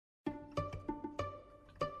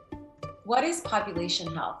What is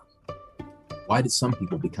population health? Why do some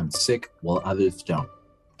people become sick while others don't?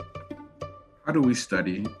 How do we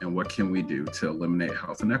study and what can we do to eliminate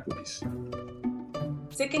health inequities?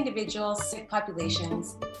 Sick Individuals, Sick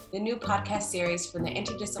Populations, the new podcast series from the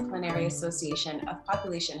Interdisciplinary Association of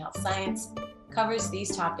Population Health Science, covers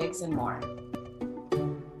these topics and more.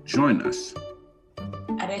 Join us.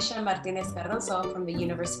 Aresha Martinez Cardoso from the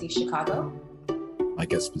University of Chicago. Mike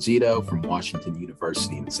Esposito from Washington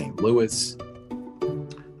University in St. Louis.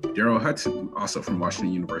 Daryl Hudson, also from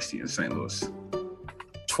Washington University in St. Louis.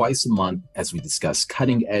 Twice a month as we discuss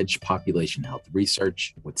cutting-edge population health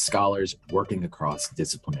research with scholars working across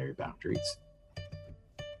disciplinary boundaries.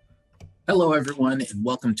 Hello, everyone, and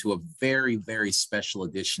welcome to a very, very special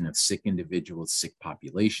edition of Sick Individuals, Sick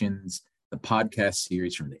Populations, the podcast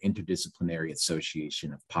series from the Interdisciplinary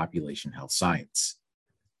Association of Population Health Science.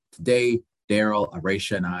 Today, Daryl,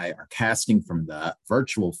 Aresha, and I are casting from the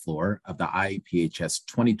virtual floor of the IAPHS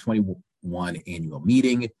 2021 annual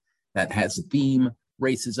meeting that has the theme,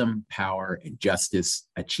 Racism, Power, and Justice,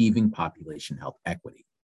 Achieving Population Health Equity.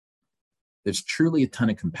 There's truly a ton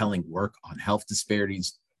of compelling work on health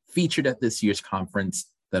disparities featured at this year's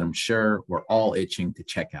conference that I'm sure we're all itching to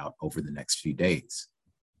check out over the next few days.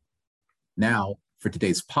 Now, for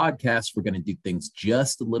today's podcast, we're going to do things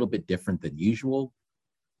just a little bit different than usual.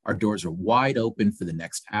 Our doors are wide open for the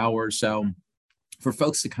next hour or so for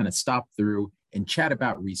folks to kind of stop through and chat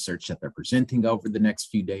about research that they're presenting over the next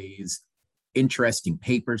few days, interesting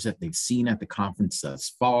papers that they've seen at the conference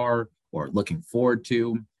thus far or looking forward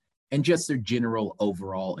to, and just their general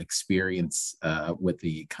overall experience with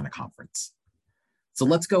the kind of conference. So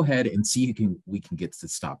let's go ahead and see who we can get to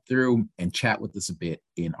stop through and chat with us a bit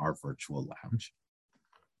in our virtual lounge.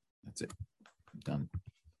 That's it. I'm done.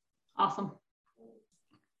 Awesome.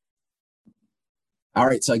 All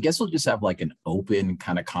right, so I guess we'll just have like an open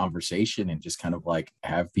kind of conversation and just kind of like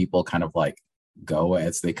have people kind of like go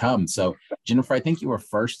as they come. So Jennifer, I think you were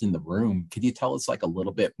first in the room. Could you tell us like a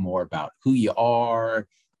little bit more about who you are,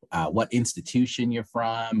 what institution you're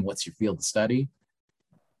from, what's your field of study?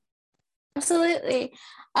 Absolutely.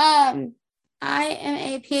 I am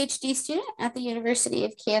a PhD student at the University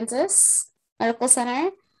of Kansas Medical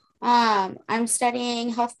Center. I'm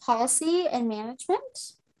studying health policy and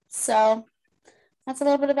management. So that's a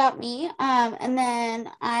little bit about me. And then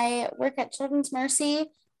I work at Children's Mercy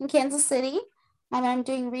in Kansas City. I'm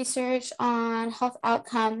doing research on health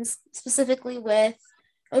outcomes, specifically with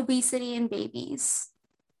obesity in babies.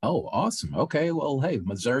 Oh, awesome. Okay. Well, hey,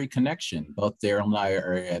 Missouri connection. Both Daryl and I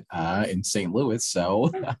are at in St. Louis.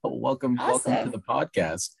 So welcome to the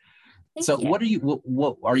podcast. Thank you.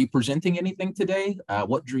 What are you presenting anything today?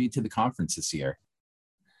 What drew you to the conference this year?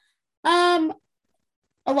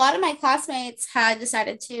 A lot of my classmates had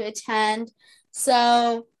decided to attend,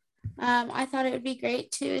 so I thought it would be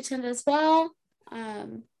great to attend as well.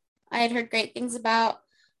 I had heard great things about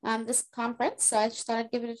this conference, so I just thought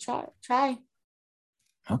I'd give it a try.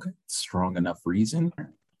 Okay, strong enough reason.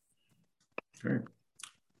 Great.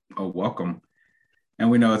 Oh, welcome.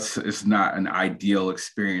 And we know it's not an ideal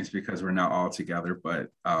experience because we're not all together,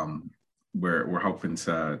 but we're hoping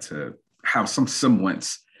to have some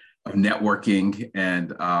semblance of networking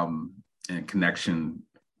and connection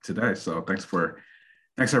today. So thanks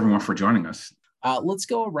everyone for joining us. Let's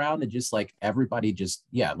go around and just like everybody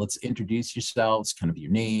let's introduce yourselves, kind of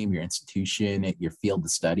your name, your institution, your field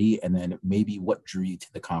of study, and then maybe what drew you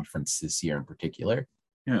to the conference this year in particular.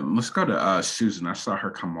 Yeah, let's go to Susan. I saw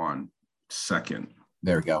her come on second.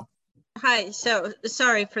 There we go. Hi, so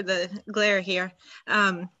sorry for the glare here.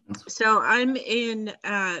 So I'm in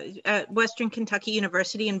at Western Kentucky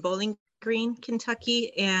University in Bowling Green,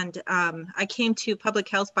 Kentucky, and I came to public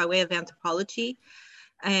health by way of anthropology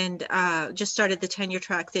and just started the tenure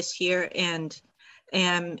track this year and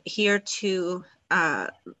am here to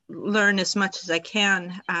learn as much as I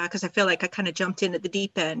can because I feel like I kind of jumped in at the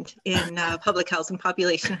deep end in public health and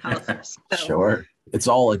population health. So. Sure. It's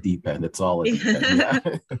all a deep end. Yeah.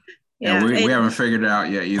 Yeah, we haven't figured it out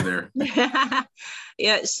yet either.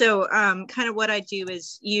 Yeah, so kind of what I do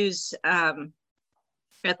is use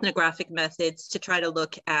ethnographic methods to try to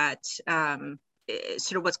look at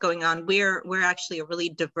sort of what's going on. We're actually a really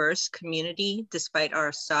diverse community despite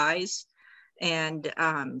our size. And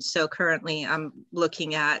so currently I'm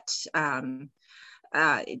looking at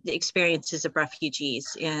the experiences of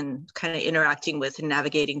refugees in kind of interacting with and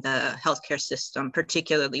navigating the healthcare system,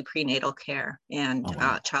 particularly prenatal care and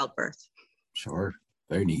childbirth. Sure.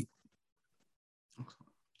 Very neat.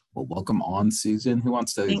 Well, welcome on, Susan. Who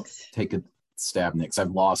wants to take a stab next?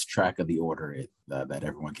 I've lost track of the order that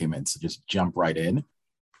everyone came in, so just jump right in.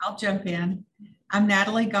 I'll jump in. I'm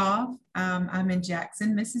Natalie Goff. I'm in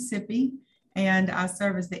Jackson, Mississippi, and I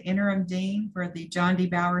serve as the interim dean for the John D.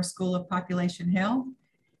 Bower School of Population Health.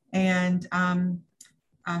 And I'm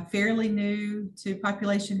fairly new to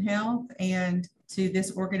population health and to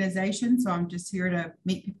this organization. So I'm just here to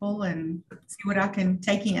meet people and see what I can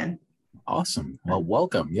take in. Awesome. Well,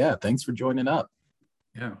 welcome. Yeah, thanks for joining up.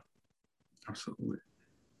 Yeah, absolutely.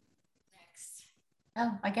 Next.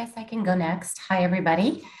 Oh, I guess I can go next. Hi,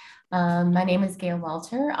 everybody. My name is Gail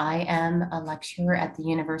Walter. I am a lecturer at the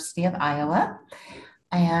University of Iowa,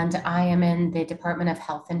 and I am in the Department of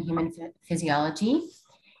Health and Human Physiology.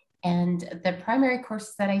 And the primary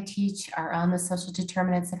courses that I teach are on the social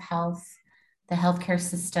determinants of health, the healthcare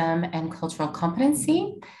system, and cultural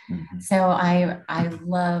competency. Mm-hmm. So I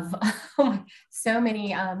love so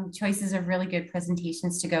many choices of really good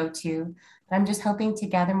presentations to go to. But I'm just hoping to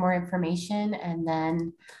gather more information and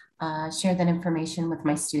then share that information with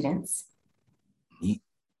my students.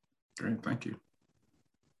 Great, thank you.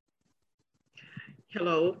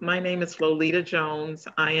 Hello, my name is Lolita Jones.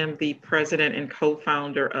 I am the president and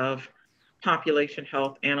co-founder of Population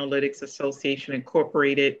Health Analytics Association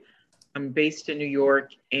Incorporated. I'm based in New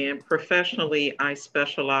York, and professionally, I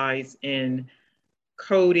specialize in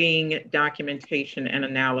coding, documentation, and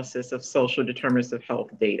analysis of social determinants of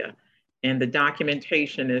health data. And the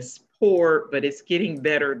documentation is poor, but it's getting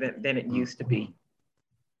better than it used to be.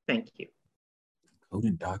 Thank you. Code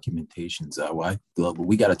and documentations.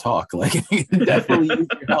 We got to talk. Like, definitely use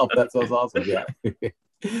your help. That sounds awesome. Yeah.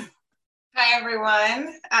 Hi,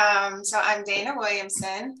 everyone. So I'm Dana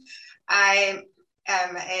Williamson. I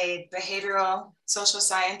am a behavioral social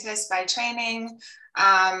scientist by training,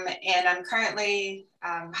 and I'm currently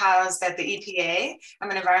housed at the EPA. I'm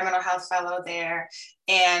an environmental health fellow there.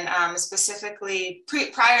 And specifically,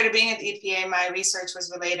 prior to being at the EPA, my research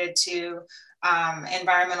was related to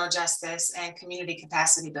environmental justice and community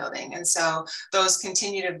capacity building. And so those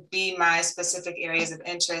continue to be my specific areas of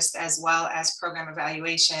interest, as well as program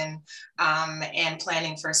evaluation and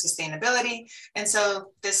planning for sustainability. And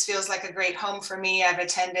so this feels like a great home for me. I've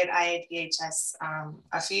attended IAPHS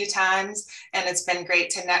a few times, and it's been great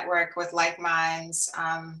to network with like minds,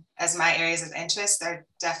 as my areas of interest are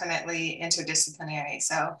definitely interdisciplinary.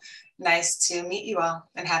 So nice to meet you all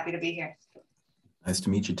and happy to be here. Nice to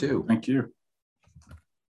meet you too. Thank you.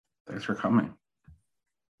 Thanks for coming.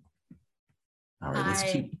 All right, let's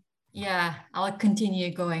keep. Yeah, I'll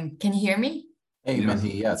continue going. Can you hear me? Hey,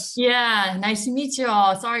 Minhee, yes. Yeah, nice to meet you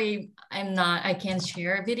all. Sorry, I can't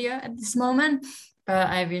share a video at this moment, but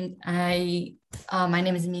my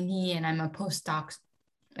name is Minhee, and I'm a postdoc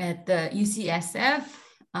at the UCSF.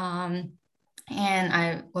 And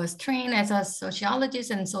I was trained as a sociologist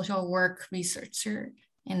and social work researcher,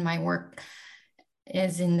 and my work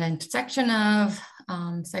is in the intersection of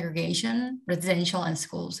segregation, residential and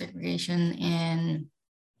school segregation, and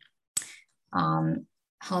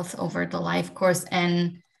health over the life course.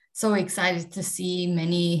 And so excited to see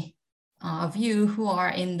many of you who are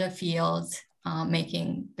in the field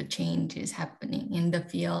making the changes happening in the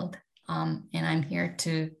field. And I'm here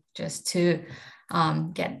to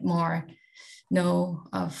get more know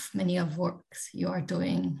of many of works you are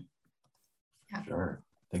doing. Yeah. Sure.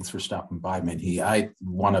 Thanks for stopping by, Minhee. I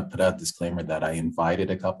want to put out a disclaimer that I invited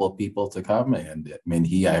a couple of people to come, and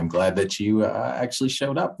Minhee, I'm glad that you actually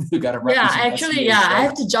showed up. You got to I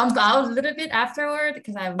have to jump out a little bit afterward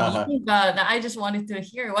because I have a meeting, but I just wanted to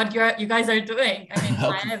hear what you guys are doing. I mean,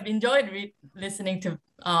 I have enjoyed listening to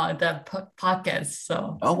the podcast.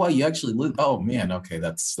 So. Oh well, you actually oh man, okay,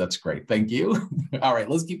 that's great. Thank you. All right,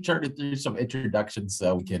 let's keep turning through some introductions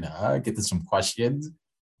so we can get to some questions.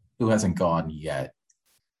 Who hasn't gone yet?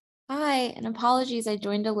 Hi, and apologies, I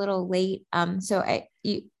joined a little late. So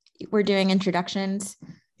we're doing introductions.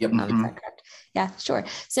 Yep. Is that correct? Yeah, sure.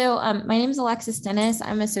 So my name is Alexis Dennis.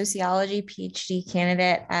 I'm a sociology PhD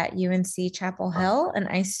candidate at UNC Chapel Hill, and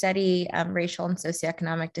I study racial and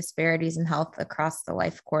socioeconomic disparities in health across the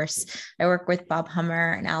life course. I work with Bob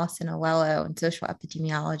Hummer and Allison Olelo in social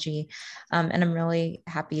epidemiology, and I'm really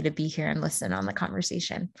happy to be here and listen on the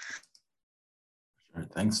conversation. Sure.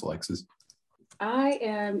 Thanks, Alexis. I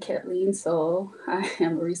am Kathleen Soul. I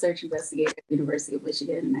am a research investigator at the University of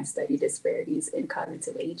Michigan, and I study disparities in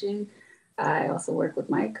cognitive aging. I also work with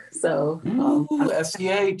Mike. So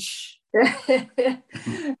SEH.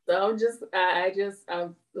 So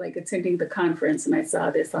I'm like attending the conference, and I saw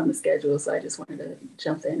this on the schedule, so I just wanted to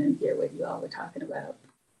jump in and hear what you all were talking about.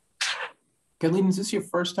 Kathleen, is this your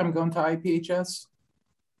first time going to IPHS?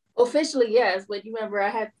 Officially, yes, but you remember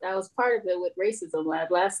I was part of it with Racism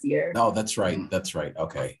Lab last year. Oh, that's right. That's right.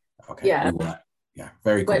 Okay. Yeah. Yeah.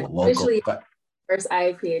 Very cool. But officially, first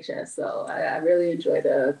IAPHS, so I really enjoy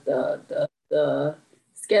the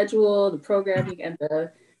schedule, the programming, and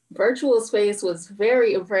the virtual space was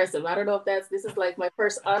very impressive. I don't know if this is like my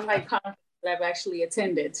first online conference that I've actually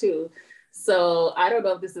attended too. So I don't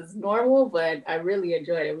know if this is normal, but I really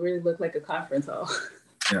enjoyed it. It really looked like a conference hall.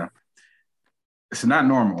 Yeah, it's not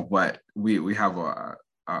normal, but we have a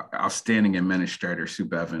outstanding administrator, Sue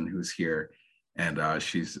Bevan, who's here, and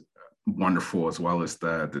she's wonderful, as well as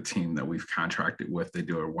the team that we've contracted with. They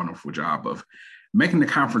do a wonderful job of making the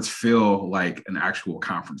conference feel like an actual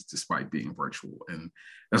conference despite being virtual. And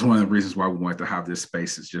that's one of the reasons why we wanted to have this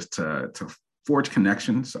space, is just to forge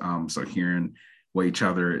connections. So hearing what each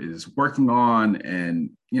other is working on, and,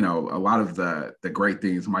 you know, a lot of the great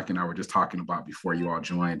things Mike and I were just talking about before you all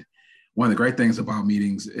joined. One of the great things about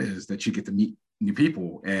meetings is that you get to meet new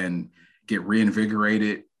people and get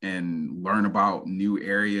reinvigorated and learn about new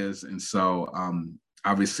areas. And so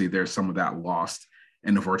obviously there's some of that lost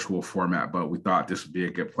in the virtual format, but we thought this would be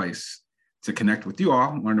a good place to connect with you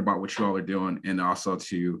all, learn about what you all are doing, and also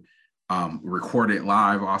to record it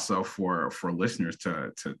live also for listeners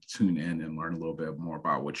to tune in and learn a little bit more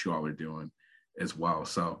about what you all are doing as well.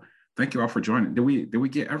 So thank you all for joining. Did we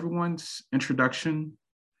get everyone's introduction?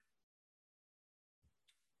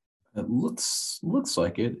 It looks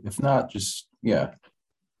like it. If not, just, yeah.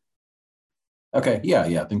 Okay, yeah,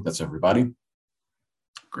 I think that's everybody.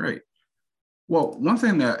 Great. Well, one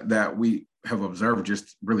thing that we have observed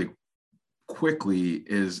just really quickly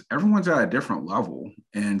is everyone's at a different level.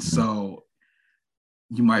 And so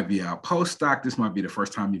you might be a postdoc, this might be the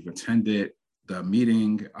first time you've attended the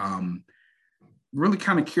meeting. Really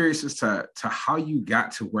kind of curious as to how you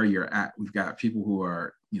got to where you're at. We've got people who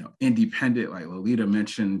are, you know, independent, like Lolita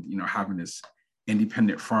mentioned, you know, having this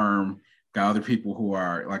independent firm. Got other people who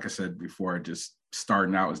are, like I said before, just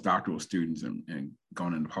starting out as doctoral students and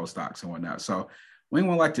going into postdocs and whatnot. So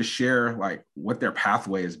anyone would like to share like what their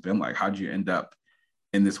pathway has been like? How'd you end up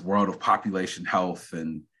in this world of population health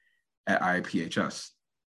and at IAPHS?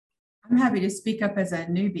 I'm happy to speak up as a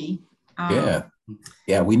newbie.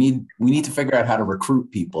 Yeah, we need to figure out how to recruit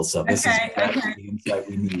people. So this is exactly the insight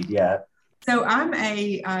we need. Yeah. So I'm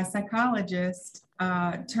a psychologist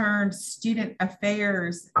turned student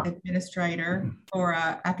affairs administrator for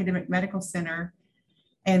an academic medical center.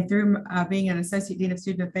 And through being an associate dean of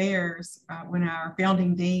student affairs, when our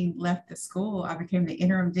founding dean left the school, I became the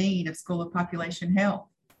interim dean of School of Population Health.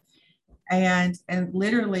 And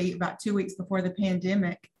literally about 2 weeks before the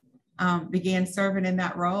pandemic, began serving in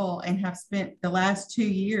that role, and have spent the last 2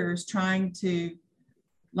 years trying to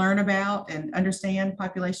learn about and understand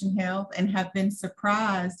population health, and have been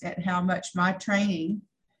surprised at how much my training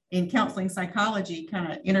in counseling psychology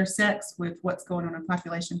kind of intersects with what's going on in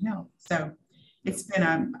population health. So it's been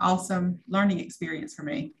an awesome learning experience for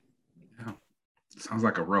me. Yeah. Sounds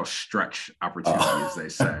like a real stretch opportunity, as they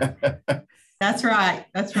say. That's right.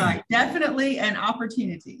 That's right. Definitely an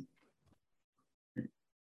opportunity.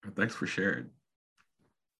 Thanks for sharing.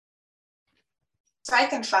 So I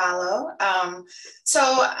can follow. So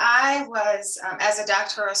I was, as a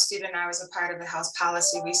doctoral student, I was a part of the Health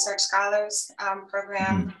Policy Research Scholars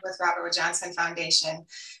program with Robert Wood Johnson Foundation.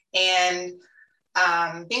 And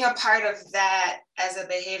being a part of that as a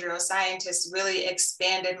behavioral scientist really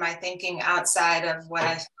expanded my thinking outside of what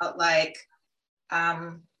I felt like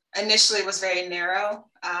initially was very narrow,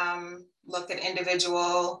 look at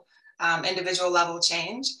individual level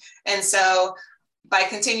change. And so by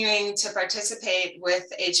continuing to participate with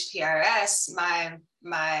HPRS, my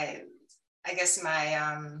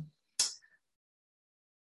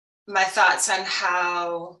thoughts on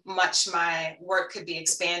how much my work could be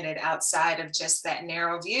expanded outside of just that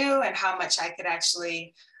narrow view, and how much I could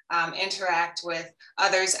actually interact with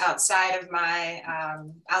others outside of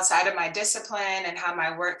my discipline, and how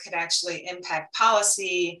my work could actually impact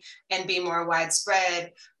policy and be more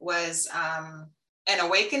widespread, was an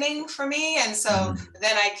awakening for me. And so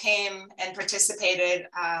then I came and participated.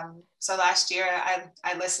 So last year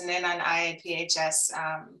I listened in on IAPHS,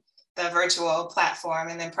 the virtual platform.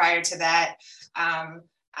 And then prior to that,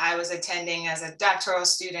 I was attending as a doctoral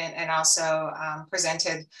student, and also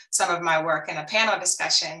presented some of my work in a panel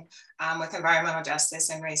discussion with environmental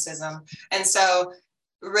justice and racism. And so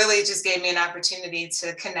really just gave me an opportunity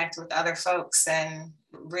to connect with other folks and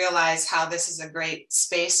realize how this is a great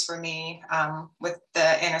space for me with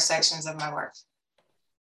the intersections of my work.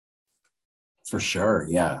 For sure.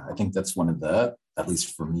 Yeah. I think that's one of the, at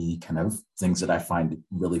least for me, kind of things that I find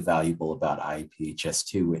really valuable about IAPHS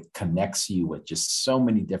too. It connects you with just so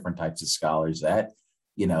many different types of scholars that,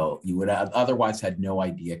 you know, you would have otherwise had no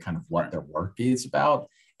idea kind of what their work is about.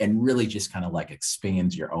 and really just kind of like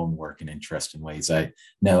expands your own work in interesting ways. I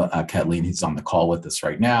know Kathleen, who's on the call with us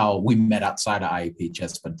right now, we met outside of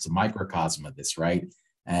IAPHS, but it's a microcosm of this, right?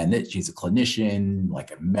 And that she's a clinician,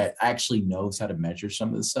 like actually knows how to measure some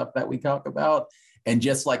of the stuff that we talk about. And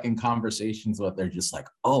just like in conversations with her, just like,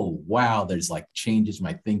 oh, wow, there's like changes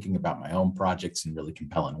my thinking about my own projects in really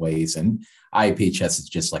compelling ways. And IAPHS is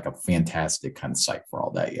just like a fantastic kind of site for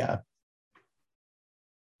all that. Yeah.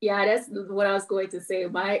 Yeah, that's what I was going to say.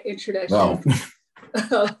 My introduction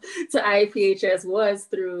to IAPHS was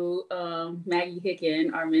through Maggie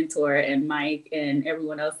Hicken, our mentor, and Mike and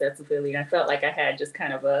everyone else that's affiliated. I felt like I had just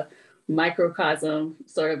kind of a microcosm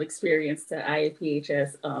sort of experience to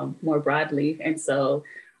IAPHS more broadly. And so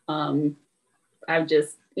I've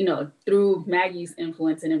just, through Maggie's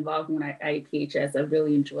influence and involvement at IAPHS, I've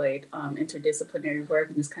really enjoyed interdisciplinary work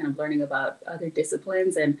and just kind of learning about other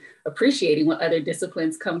disciplines and appreciating what other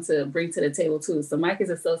disciplines come to bring to the table too. So Mike is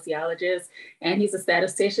a sociologist and he's a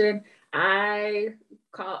statistician. I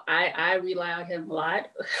rely on him a lot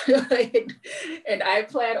and I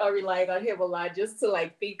plan on relying on him a lot just to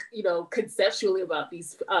like think, conceptually about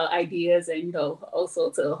these ideas and, also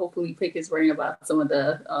to hopefully pick his brain about some of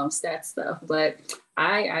the stats stuff. But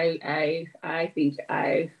I think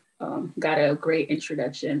I got a great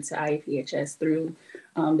introduction to IAPHS through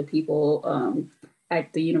the people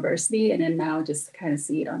at the university, and then now just kind of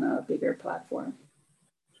see it on a bigger platform.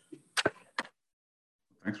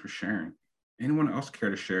 Thanks for sharing. Anyone else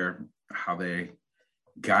care to share how they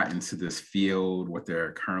got into this field, what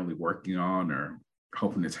they're currently working on or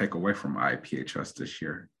hoping to take away from IAPHS this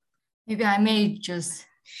year? Maybe I may just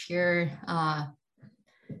share a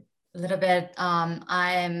little bit.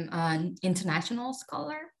 I am an international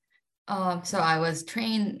scholar. So I was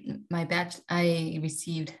trained, I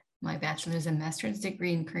received my bachelor's and master's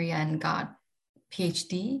degree in Korea and got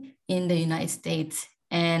PhD in the United States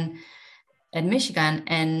and at Michigan.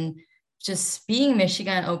 And just being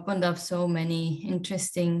Michigan opened up so many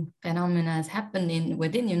interesting phenomena has happened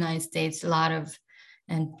within the United States. A lot of,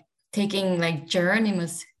 and taking like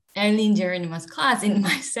Eileen Jeronimus class in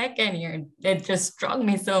my second year, it just struck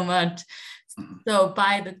me so much. So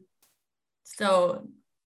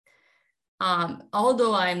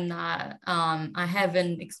although I'm not, I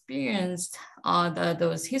haven't experienced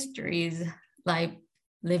those histories, like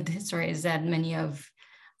lived histories that many of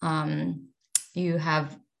you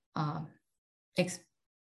have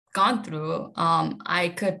gone through,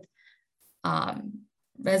 I could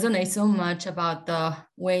resonate so much about the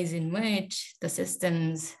ways in which the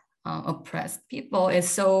systems oppress people is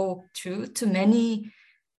so true to many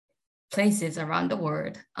places around the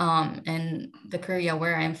world. And the Korea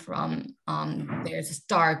where I'm from, there's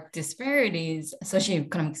stark disparities,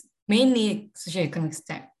 mainly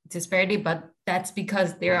socioeconomic disparity, but that's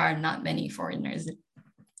because there are not many foreigners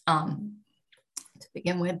to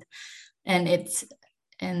begin with. And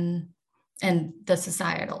and the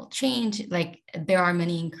societal change, like there are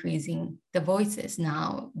many increasing the voices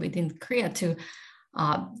now within Korea to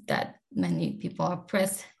that many people are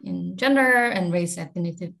oppressed in gender and race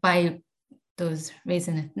ethnicity by those race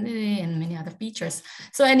and ethnicity and many other features.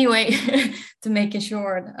 So anyway, to make it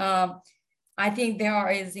short, I think there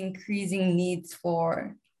is increasing needs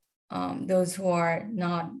for those who are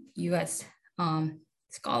not US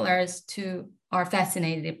scholars are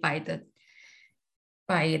fascinated by the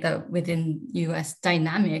within US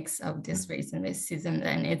dynamics of this race and racism.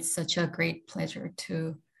 And it's such a great pleasure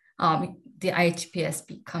to the IAPHS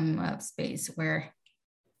become a space where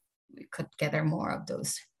we could gather more of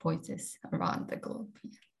those voices around the globe.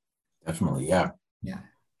 Definitely, yeah. Yeah,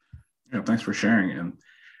 thanks for sharing. And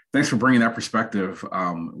thanks for bringing that perspective.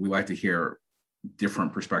 We like to hear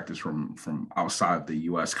different perspectives from outside the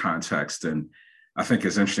US context. And I think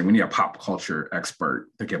it's interesting. We need a pop culture expert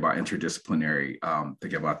thinking about interdisciplinary,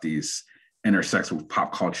 thinking about these intersects with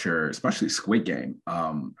pop culture, especially Squid Game.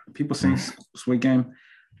 People seen Squid Game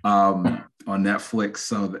on Netflix.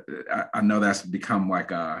 So I know that's become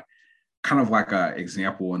like a kind of like a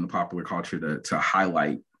example in the popular culture to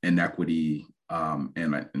highlight inequity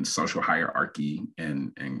and social hierarchy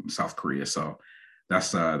in South Korea. So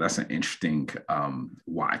that's an interesting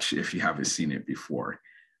watch if you haven't seen it before.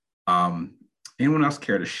 Anyone else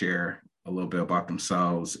care to share a little bit about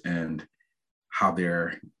themselves and how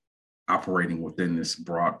they're operating within this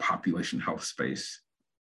broad population health space?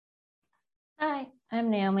 Hi, I'm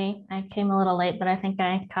Naomi. I came a little late, but I think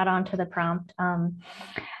I caught on to the prompt.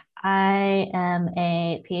 I am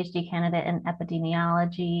a PhD candidate in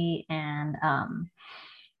epidemiology, and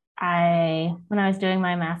when I was doing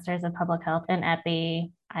my master's of public health in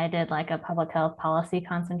epi, I did like a public health policy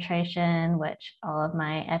concentration, which all of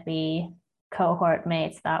my epi cohort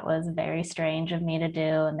mates, that was very strange of me to do.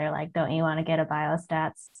 And they're like, don't you want to get a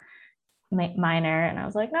biostats minor? And I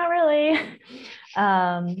was like, not really.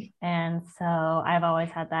 And so I've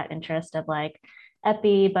always had that interest of like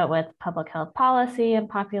epi, but with public health policy and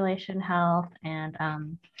population health. And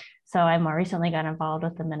so I more recently got involved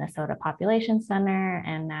with the Minnesota Population Center,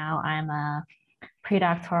 and now I'm a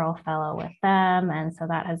pre-doctoral fellow with them. And so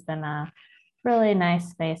that has been a really nice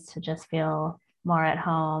space to just feel more at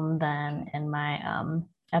home than in my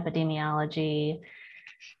epidemiology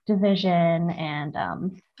division. And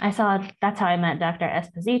that's how I met Dr.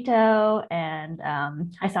 Esposito, and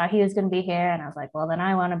I saw he was going to be here, and I was like, well, then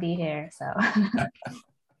I want to be here. So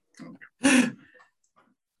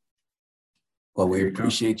well, we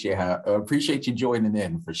appreciate you joining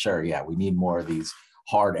in for sure. Yeah, we need more of these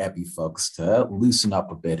hard epi folks to loosen up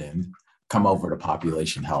a bit and come over to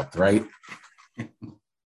population health, right?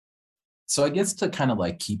 So I guess to kind of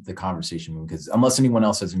like keep the conversation moving, because unless anyone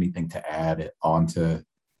else has anything to add on to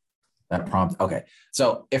that prompt. Okay.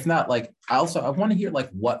 So if not, like, I want to hear like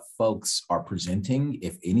what folks are presenting,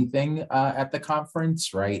 if anything, at the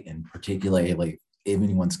conference, right? And particularly like if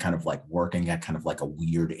anyone's kind of like working at kind of like a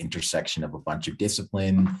weird intersection of a bunch of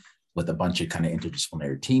discipline with a bunch of kind of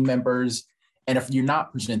interdisciplinary team members. And if you're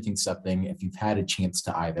not presenting something, if you've had a chance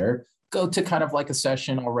to either go to kind of like a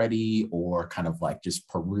session already or kind of like just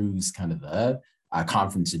peruse kind of the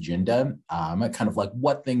conference agenda, kind of like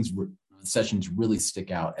what sessions really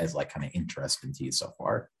stick out as like kind of interesting to you so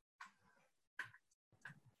far?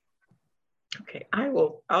 Okay,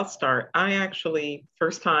 I'll start. I actually,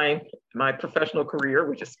 first time in my professional career,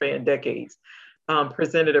 which has spanned decades,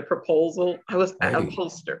 presented a proposal. I was a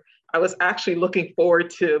poster. I was actually looking forward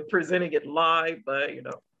to presenting it live, but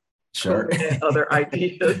sure, other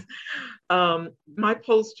ideas. My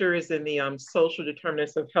poster is in the social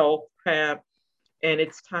determinants of health tab, and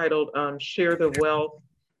it's titled Share the Wealth,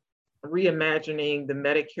 Reimagining the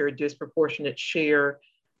Medicare Disproportionate Share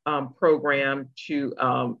Program to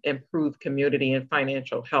Improve Community and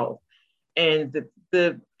Financial Health. And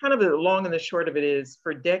the kind of the long and the short of it is,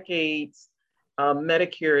 for decades,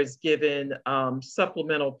 Medicare has given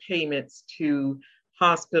supplemental payments to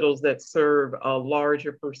hospitals that serve a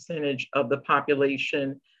larger percentage of the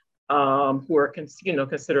population who are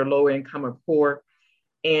considered low income or poor.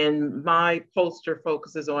 And my poster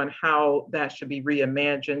focuses on how that should be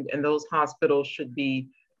reimagined, and those hospitals should be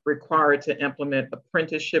required to implement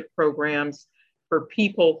apprenticeship programs for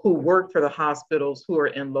people who work for the hospitals who are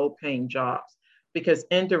in low-paying jobs, because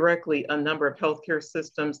indirectly, a number of healthcare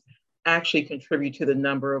systems actually contribute to the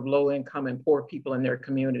number of low-income and poor people in their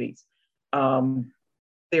communities.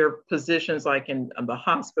 There are positions like in the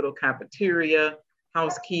hospital cafeteria,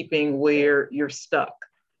 housekeeping, where you're stuck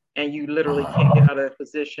and you literally can't get out of that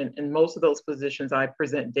position. And most of those positions I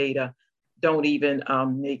present data don't even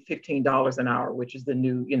make $15 an hour, which is the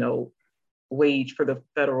new, wage for the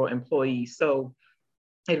federal employees. So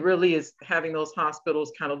it really is having those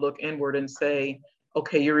hospitals kind of look inward and say,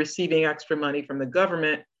 okay, you're receiving extra money from the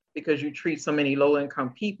government because you treat so many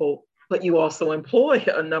low-income people, but you also employ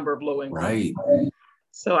a number of low-income people.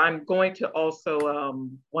 So I'm going to also,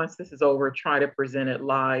 once this is over, try to present it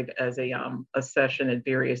live as a session at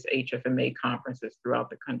various HFMA conferences throughout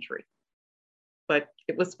the country. But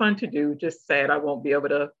it was fun to do, just sad I won't be able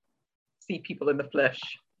to see people in the flesh.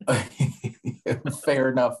 Fair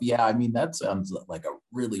enough. Yeah, I mean, that sounds like a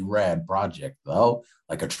really rad project, though.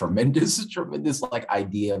 Like a tremendous like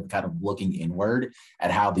idea of kind of looking inward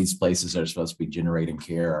at how these places are supposed to be generating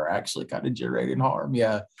care are actually kind of generating harm.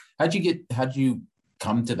 Yeah. How'd you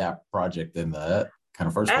come to that project in the kind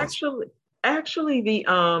of first place? Actually, the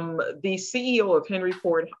CEO of Henry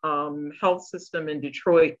Ford Health System in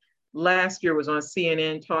Detroit last year was on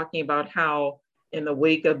CNN talking about how in the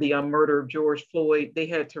wake of the murder of George Floyd, they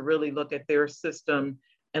had to really look at their system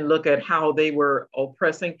and look at how they were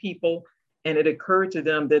oppressing people. And it occurred to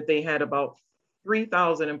them that they had about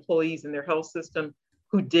 3,000 employees in their health system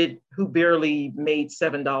who barely made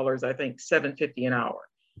 $7, I think $7.50 an hour.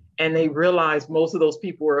 And they realized most of those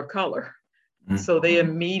people were of color. Mm-hmm. So they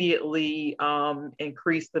immediately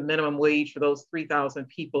increased the minimum wage for those 3,000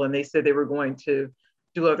 people. And they said they were going to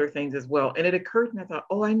do other things as well. And it occurred to me, I thought,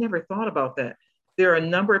 I never thought about that. There are a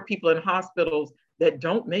number of people in hospitals that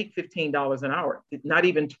don't make $15 an hour, not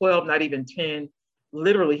even 12, not even 10.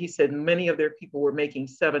 Literally, he said many of their people were making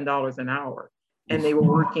 $7 an hour and they were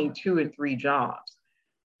working 2 and 3 jobs.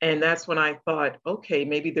 And that's when I thought, okay,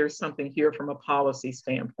 maybe there's something here from a policy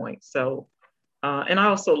standpoint. So, and I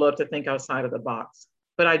also love to think outside of the box,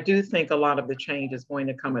 but I do think a lot of the change is going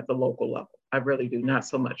to come at the local level. I really do, not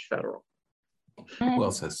so much federal. Who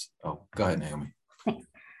else has, go ahead, Naomi. Thanks.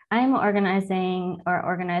 I'm organizing or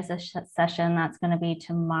organize a session that's going to be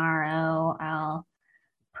tomorrow. I'll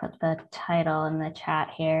put the title in the chat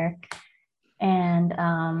here. And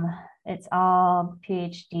it's all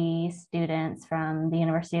PhD students from the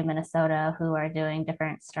University of Minnesota who are doing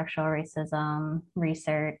different structural racism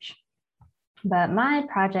research. But my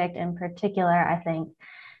project in particular, I think,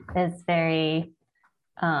 is very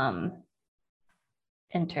I'm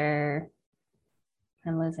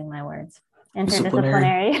losing my words.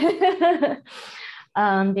 Interdisciplinary.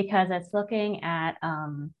 Because it's looking at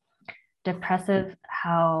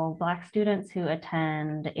how Black students who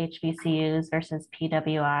attend HBCUs versus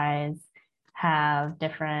PWIs have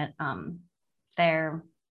different, their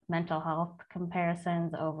mental health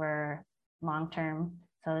comparisons over long-term.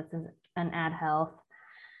 So this is an ad health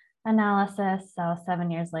analysis. So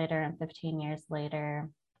 7 years later and 15 years later.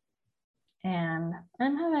 And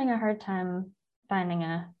I'm having a hard time finding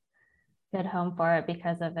a good home for it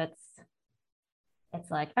because of it's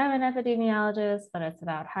like, I'm an epidemiologist, but it's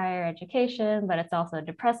about higher education, but it's also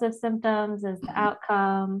depressive symptoms is the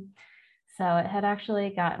outcome. So it had actually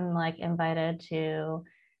gotten like invited to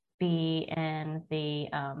be in the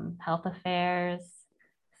health affairs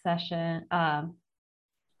session on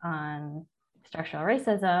structural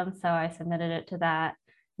racism. So I submitted it to that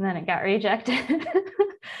and then it got rejected,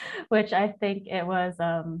 which I think it was,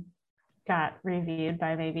 got reviewed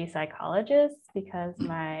by maybe psychologists because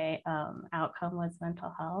my outcome was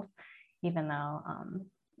mental health, even though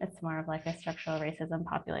it's more of like a structural racism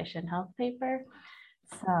population health paper.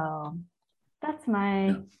 So that's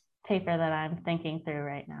my paper that I'm thinking through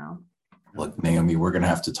right now. Look, Naomi, we're going to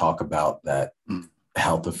have to talk about that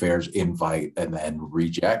health affairs invite and then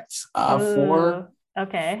reject for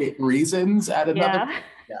reasons at another.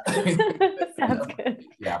 Sounds good.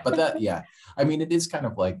 But I mean, it is kind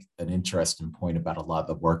of like an interesting point about a lot of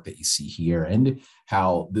the work that you see here and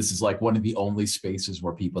how this is like one of the only spaces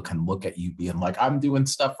where people can look at you being like, I'm doing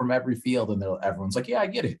stuff from every field, and everyone's like, yeah, I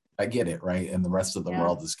get it, right? And the rest of the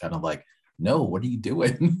world is kind of like, no, what are you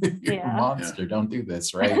doing? You're a monster. Don't do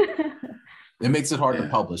this, right? It makes it hard to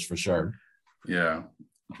publish for sure. Yeah,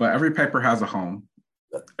 but every paper has a home.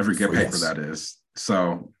 Every good paper, that is.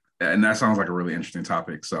 So, and that sounds like a really interesting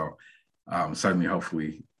topic. So certainly,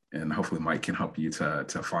 hopefully Mike can help you to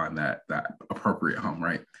find that appropriate home,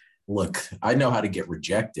 right? Look, I know how to get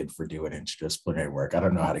rejected for doing interdisciplinary work. I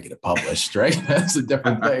don't know how to get it published, right? That's a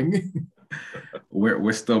different thing.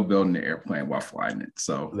 We're still building the airplane while flying it.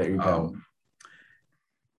 So there you go.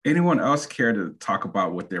 Anyone else care to talk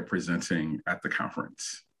about what they're presenting at the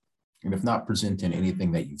conference? And if not presenting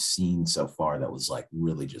anything that you've seen so far that was like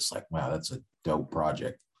really just like, wow, that's a dope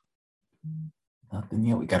project. Nothing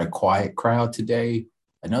yet. We got a quiet crowd today.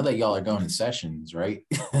 I know that y'all are going to sessions, right?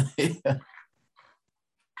 It's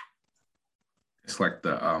like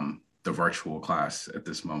the virtual class at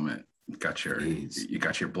this moment. You got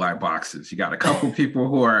your black boxes. You got a couple people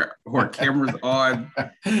who are cameras on,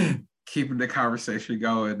 keeping the conversation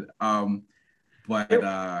going.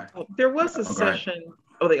 There was a session.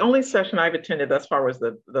 The only session I've attended thus far was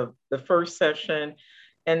the first session.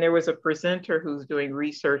 And there was a presenter who's doing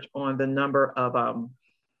research on the number of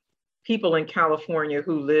people in California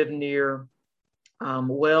who live near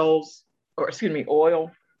oil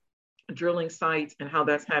drilling sites and how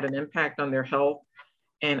that's had an impact on their health.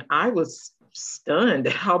 And I was stunned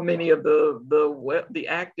at how many of the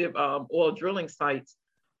active oil drilling sites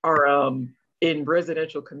are in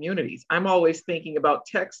residential communities. I'm always thinking about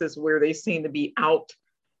Texas, where they seem to be out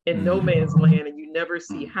in no man's land and you never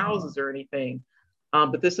see houses or anything.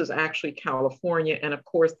 But this is actually California. And of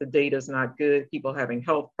course, the data is not good. People having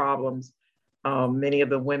health problems. Many of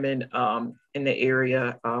the women in the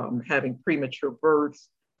area having premature births,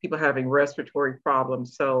 people having respiratory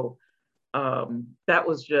problems. So that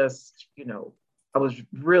was just, I was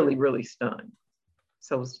really, really stunned.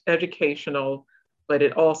 So it was educational, but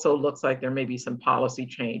it also looks like there may be some policy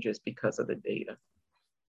changes because of the data.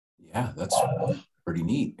 Yeah, that's pretty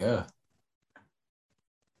neat. Yeah.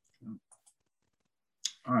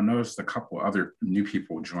 I noticed a couple other new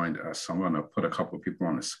people joined us. So I'm going to put a couple of people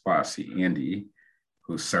on the spot. I see Andy,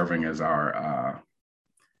 who's serving as our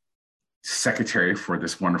secretary for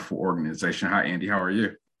this wonderful organization. Hi, Andy. How are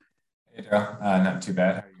you? Hey, Joe. Not too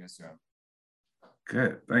bad. How are you guys doing?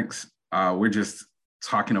 Good. Thanks. We're just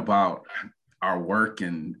talking about our work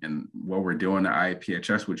and what we're doing at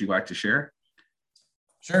IAPHS. Would you like to share?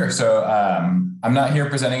 Sure. So I'm not here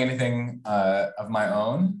presenting anything of my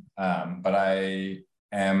own, but I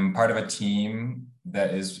am part of a team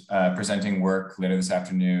that is presenting work later this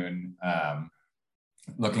afternoon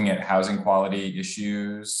looking at housing quality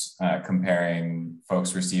issues, comparing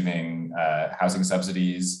folks receiving housing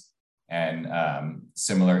subsidies and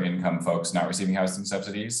similar income folks not receiving housing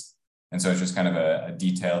subsidies. And so it's just kind of a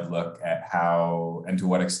detailed look at how and to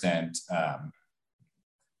what extent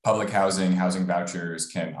public housing vouchers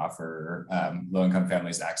can offer low-income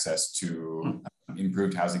families access to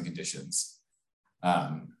improved housing conditions.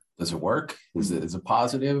 Does it work? Is it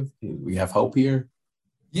positive? We have hope here?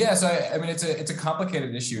 Yeah, so I mean, it's a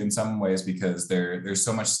complicated issue in some ways because there's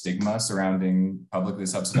so much stigma surrounding publicly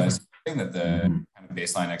subsidized housing that the kind of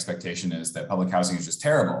baseline expectation is that public housing is just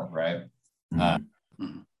terrible, right?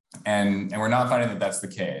 And we're not finding that that's the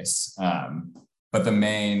case. But the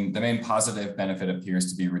main positive benefit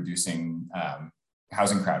appears to be reducing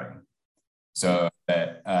housing crowding, so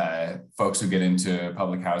that folks who get into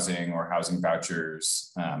public housing or housing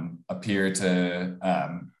vouchers appear to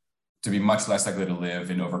be much less likely to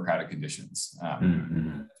live in overcrowded conditions. That's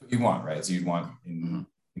what you want, right? So you'd want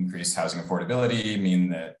increased housing affordability, mean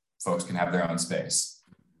that folks can have their own space.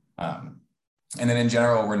 And then in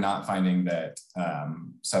general, we're not finding that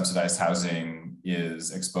subsidized housing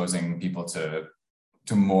is exposing people to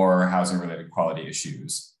more housing related quality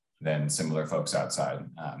issues than similar folks outside.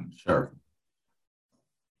 Sure.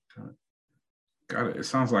 Got it. It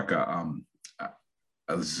sounds like a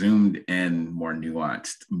zoomed in, more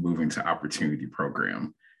nuanced moving to opportunity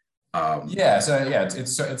program.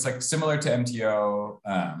 It's like similar to MTO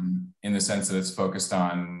in the sense that it's focused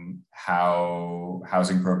on how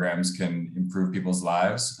housing programs can improve people's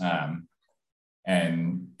lives.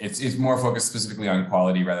 And it's more focused specifically on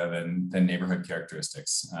quality rather than neighborhood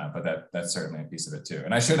characteristics, but that's certainly a piece of it too.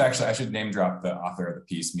 And I should name drop the author of the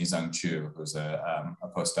piece, Mi-Zung Chu, who's a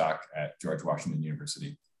postdoc at George Washington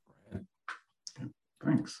University.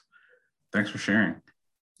 Thanks for sharing.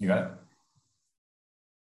 You got it.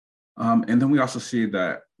 And then we also see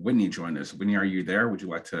that Whitney joined us. Whitney, are you there? Would you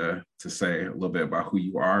like to say a little bit about who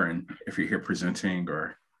you are and if you're here presenting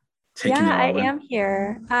or taking it all in? Yeah, I am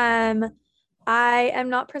here. I am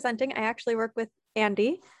not presenting. I actually work with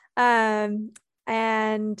Andy.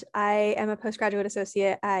 And I am a postgraduate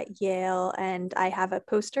associate at Yale, and I have a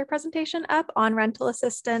poster presentation up on rental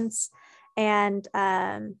assistance and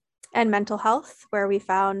mental health, where we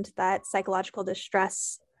found that psychological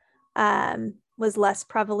distress was less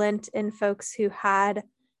prevalent in folks who had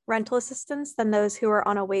rental assistance than those who were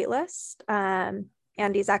on a wait list.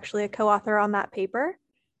 Andy's actually a co-author on that paper.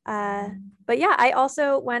 But yeah, I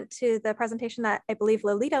also went to the presentation that I believe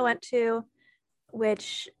Lolita went to,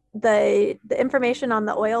 which the information on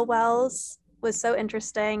the oil wells was so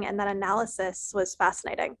interesting, and that analysis was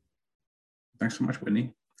fascinating. Thanks so much,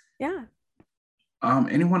 Whitney. Yeah.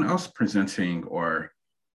 Anyone else presenting or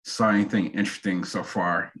saw anything interesting so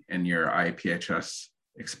far in your IAPHS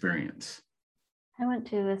experience? I went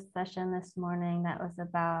to a session this morning that was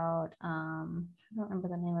about, I don't remember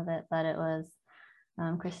the name of it, but it was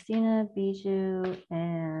Christina Bijou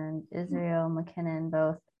and Israel McKinnon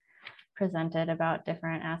both presented about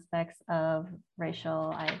different aspects of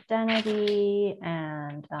racial identity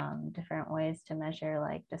and different ways to measure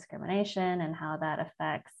like discrimination and how that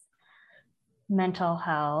affects mental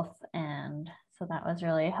health. And so that was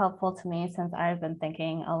really helpful to me since I've been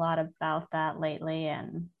thinking a lot about that lately.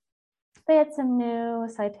 And they had some new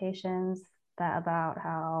citations about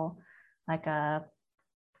how like a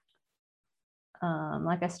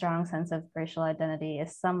strong sense of racial identity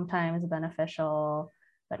is sometimes beneficial,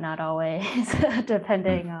 but not always,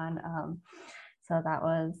 depending on, so that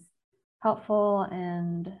was helpful.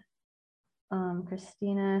 And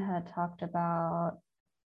Christina had talked about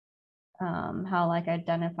how like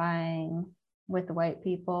identifying with white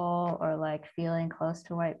people or like feeling close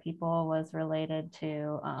to white people was related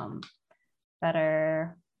to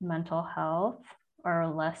better mental health or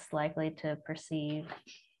less likely to perceive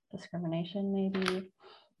discrimination, maybe.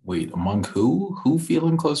 Wait, among who? Who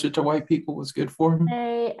feeling closer to white people was good for him?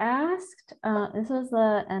 They asked, this was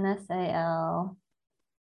the NSAL,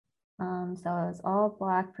 so it was all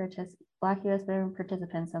Black US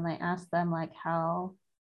participants, and they asked them like, how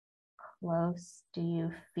close do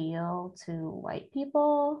you feel to white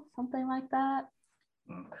people? Something like that.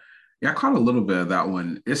 Yeah, I caught a little bit of that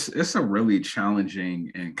one. It's a really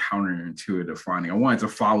challenging and counterintuitive finding. I wanted to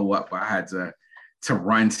follow up, but I had to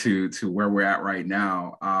run to where we're at right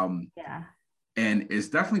now. And it's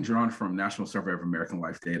definitely drawn from National Survey of American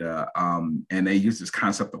Life data. And they use this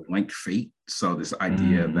concept of linked fate. So this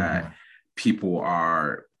idea that people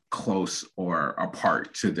are close or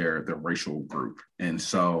apart to their racial group. And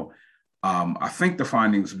so I think the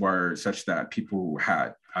findings were such that people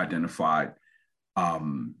had identified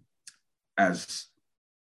as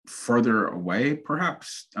further away,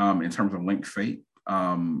 perhaps, in terms of linked fate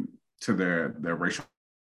to their racial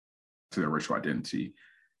identity,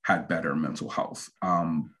 had better mental health.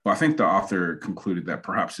 But I think the author concluded that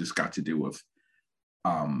perhaps it's got to do with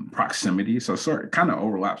proximity. So it kind of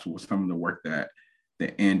overlaps with some of the work that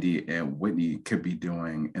Andy and Whitney could be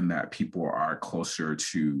doing, in that people are closer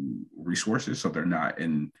to resources. So they're not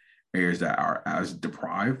in areas that are as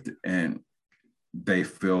deprived, and they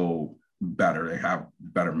feel better. They have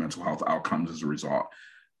better mental health outcomes as a result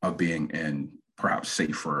of being in perhaps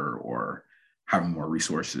safer or having more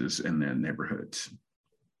resources in their neighborhoods.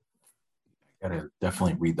 I gotta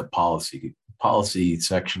definitely read the policy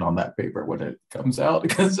section on that paper when it comes out,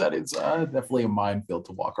 because that is definitely a minefield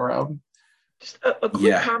to walk around. Just a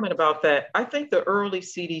quick comment about that. I think the early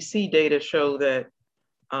CDC data show that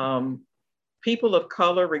people of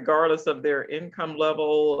color, regardless of their income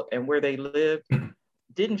level and where they live,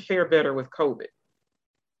 didn't fare better with COVID.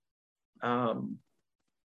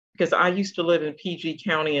 Because I used to live in PG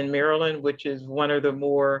County in Maryland, which is one of the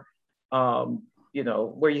more,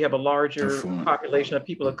 where you have a larger population of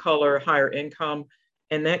people of color, higher income,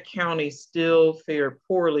 and that county still fared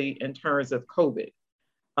poorly in terms of COVID,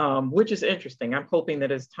 which is interesting. I'm hoping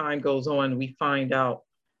that as time goes on, we find out.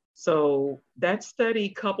 So that study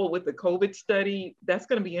coupled with the COVID study, that's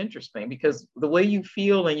going to be interesting, because the way you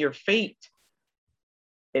feel and your fate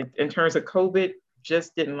in terms of COVID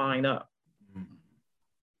just didn't line up.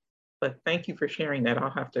 But thank you for sharing that. I'll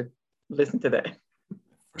have to listen to that.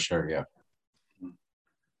 For sure, yeah.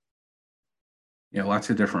 Yeah, lots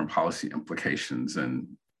of different policy implications.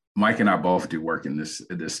 And Mike and I both do work in this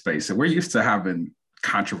space. And we're used to having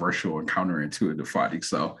controversial and counterintuitive findings.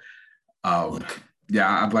 So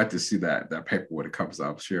yeah, I'd like to see that paper when it comes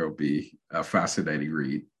out. I'm sure it'll be a fascinating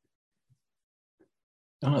read.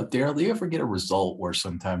 I don't know, Daryl, do you ever get a result where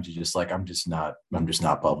sometimes you're just like, I'm just not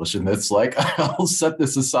publishing this? Like, I'll set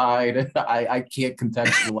this aside. I can't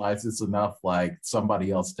contextualize this enough. Like,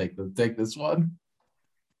 somebody else take this one.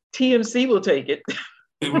 TMC will take it.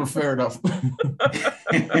 Fair enough.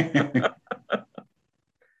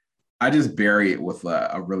 I just bury it with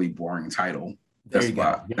a really boring title.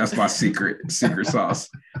 That's my secret sauce.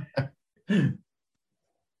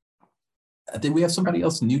 Did we have somebody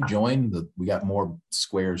else new join? We got more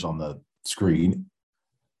squares on the screen.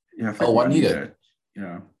 Yeah. Juanita.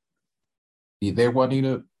 Yeah. You there,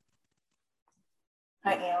 Juanita?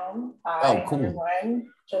 I am. Cool. Everyone.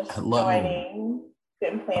 Just joining.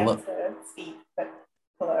 Didn't plan to speak, but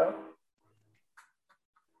hello.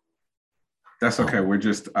 That's okay. We're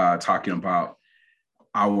just talking about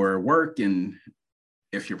our work, and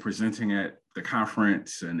if you're presenting at the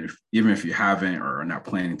conference, and even if you haven't or are not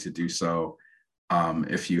planning to do so,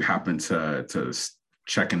 if you happen to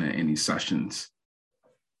check in any sessions.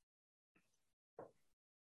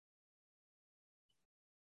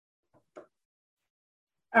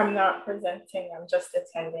 I'm not presenting, I'm just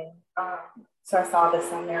attending. So I saw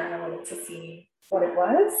this on there and I wanted to see what it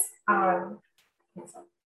was.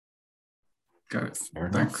 Got it.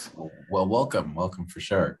 Thanks. Well, welcome for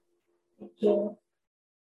sure. Thank you.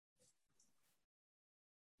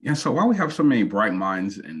 Yeah, so while we have so many bright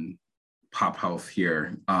minds in pop health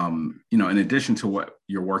here, in addition to what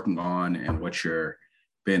you're working on and what you're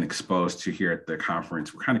being exposed to here at the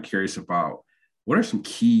conference, we're kind of curious about what are some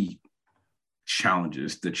key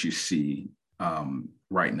challenges that you see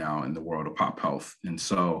right now in the world of pop health. And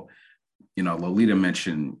so, Lolita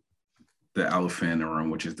mentioned the elephant in the room,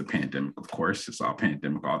 which is the pandemic. Of course, it's all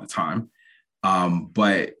pandemic all the time.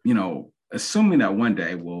 But, assuming that one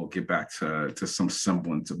day we'll get back to some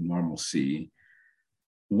semblance of normalcy,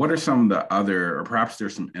 what are some of the other, or perhaps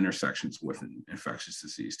there's some intersections with infectious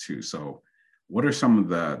disease too. So what are some of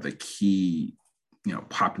the key,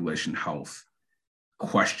 population health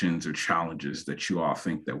questions or challenges that you all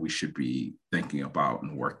think that we should be thinking about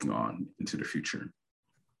and working on into the future?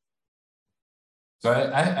 So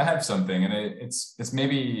I have something, and it's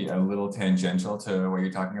maybe a little tangential to what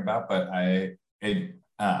you're talking about, but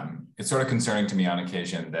it's sort of concerning to me on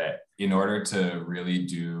occasion that in order to really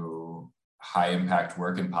do high impact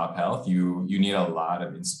work in pop health, you need a lot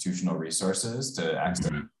of institutional resources to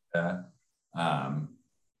access data.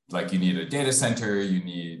 Like you need a data center, you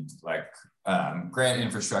need grant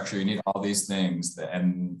infrastructure, you need all these things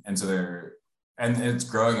and it's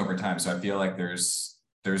growing over time. So I feel like there's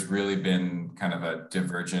really been kind of a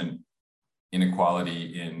divergent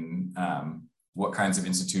inequality in what kinds of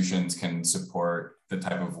institutions can support the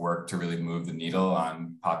type of work to really move the needle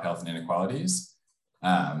on pop health and inequalities.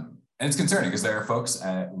 And it's concerning because there are folks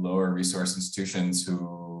at lower resource institutions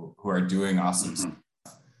who are doing awesome stuff.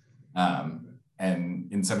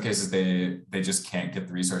 and in some cases they just can't get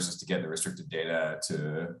the resources to get the restricted data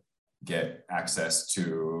to get access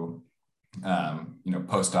to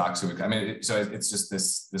postdocs who, I mean, so it's just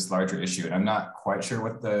this larger issue, and I'm not quite sure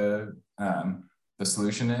what the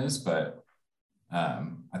solution is, but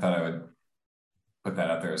I thought I would put that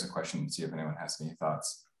out there as a question and see if anyone has any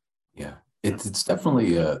thoughts. Yeah, it's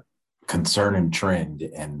definitely a concern and trend,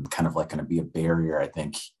 and kind of like going to be a barrier, I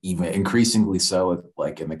think, even increasingly so,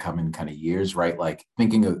 like in the coming kind of years, right? Like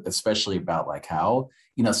thinking of, especially about like how,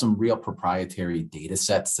 some real proprietary data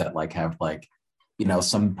sets that like have like,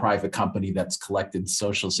 some private company that's collected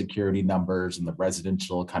social security numbers and the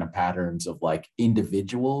residential kind of patterns of like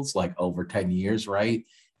individuals like over 10 years, right?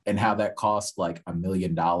 And how that costs like $1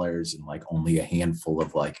 million, and like only a handful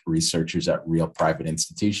of like researchers at real private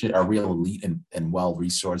institution or real elite and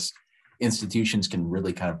well-resourced institutions can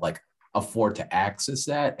really kind of like afford to access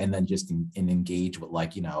that, and then just engage with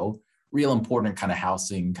like, real important kind of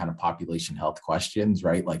housing, kind of population health questions,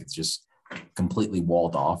 right? Like it's just completely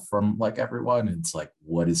walled off from like everyone. And it's like,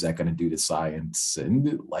 what is that going to do to science?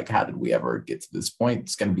 And like, how did we ever get to this point?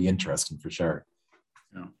 It's going to be interesting for sure.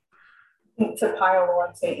 Yeah. To pile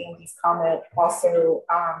on to Andy's comment, also,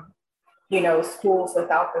 schools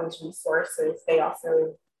without those resources,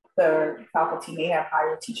 the faculty may have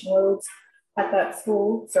higher teaching loads at that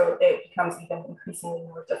school. So it becomes even increasingly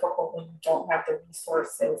more difficult when you don't have the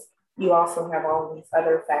resources. You also have all these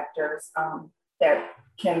other factors that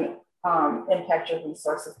can impact your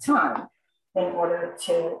resources time in order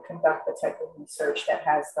to conduct the type of research that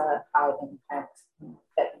has the high impact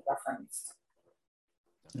that you referenced.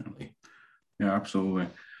 Yeah, absolutely.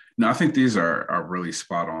 No, I think these are really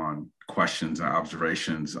spot on questions and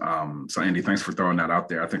observations. So Andy, thanks for throwing that out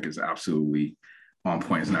there. I think it's absolutely on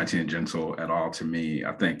point. It's not tangential at all to me.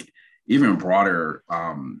 I think even broader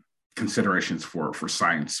considerations for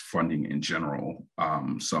science funding in general.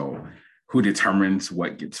 So who determines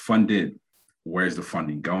what gets funded? Where's the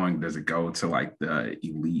funding going? Does it go to like the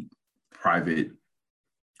elite private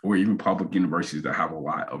or even public universities that have a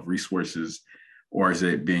lot of resources? Or is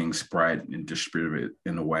it being spread and distributed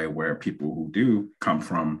in a way where people who do come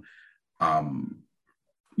from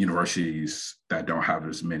universities that don't have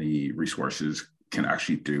as many resources can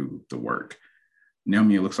actually do the work?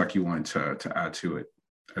 Naomi, it looks like you wanted to add to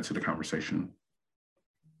the conversation.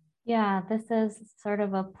 Yeah, this is sort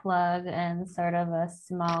of a plug in sort of a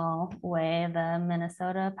small way. The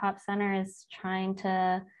Minnesota Pop Center is trying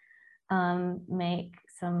to make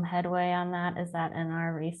some headway on that. Is that in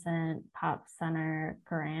our recent Pop Center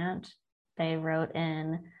grant, they wrote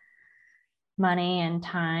in money and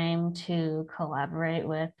time to collaborate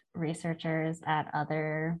with researchers at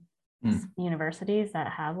other universities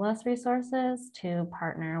that have less resources to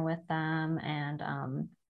partner with them. And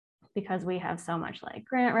because we have so much like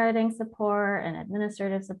grant writing support and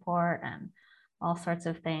administrative support and all sorts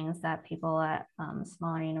of things that people at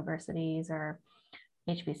smaller universities or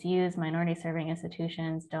HBCUs, minority serving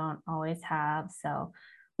institutions, don't always have. So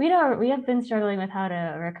we have been struggling with how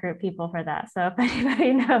to recruit people for that. So if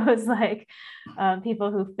anybody knows like people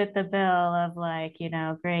who fit the bill of like,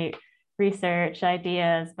 great research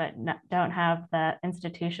ideas, but don't have the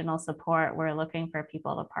institutional support, we're looking for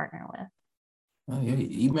people to partner with. Yeah,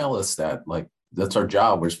 email us that. Like, that's our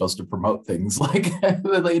job. We're supposed to promote things like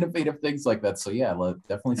the innovative things like that. So yeah,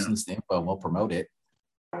 definitely send us the info and we'll promote it.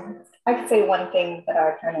 I could say one thing that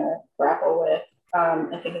I kind of grapple with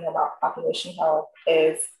in thinking about population health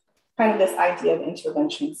is kind of this idea of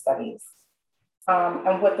intervention studies.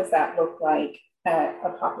 And what does that look like at a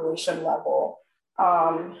population level?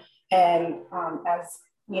 As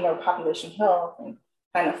population health and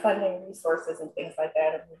kind of funding resources and things like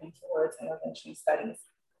that are moving towards intervention studies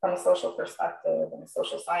from a social perspective and a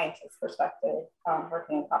social scientist perspective,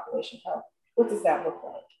 working in population health. What does that look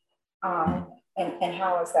like? And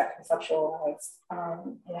how is that conceptualized?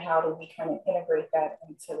 And how do we kind of integrate that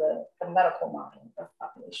into the medical model of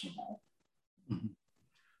population health? Mm-hmm.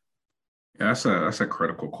 Yeah, that's a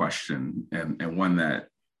critical question, and one that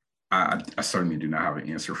I certainly do not have an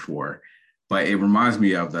answer for. But it reminds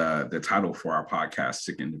me of the title for our podcast,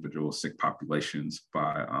 Sick Individuals, Sick Populations,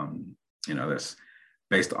 by that's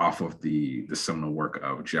based off of the seminal work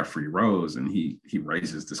of Jeffrey Rose, and he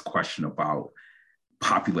raises this question about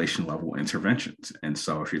population level interventions. And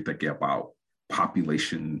so if you're thinking about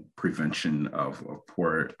population prevention of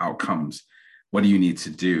poor outcomes, what do you need to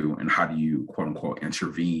do, and how do you quote unquote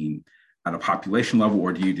intervene at a population level,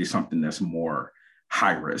 or do you do something that's more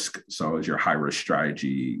high risk? So is your high risk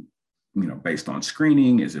strategy based on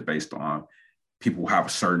screening? Is it based on people who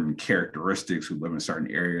have certain characteristics, who live in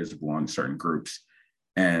certain areas, belong to certain groups?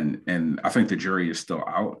 And I think the jury is still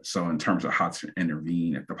out. So in terms of how to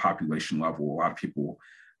intervene at the population level, a lot of people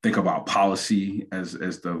think about policy as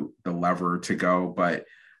the lever to go, but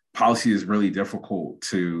policy is really difficult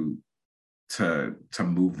to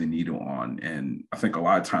move the needle on. And I think a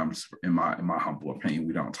lot of times, in my humble opinion,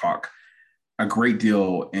 we don't talk a great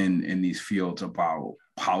deal in these fields about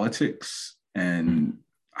politics and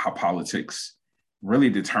how politics really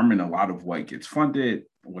determine a lot of what gets funded,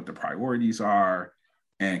 what the priorities are,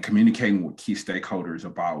 and communicating with key stakeholders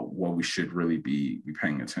about what we should really be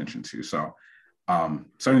paying attention to. So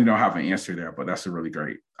certainly don't have an answer there, but that's a really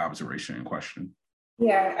great observation and question.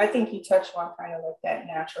 Yeah, I think you touched on kind of like that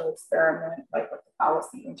natural experiment, like with the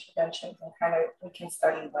policy interventions, and kind of we can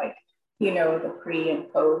study like, you know, the pre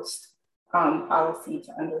and post policy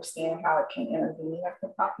to understand how it can intervene at the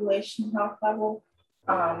population health level.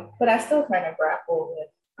 But I still kind of grapple with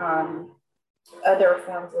other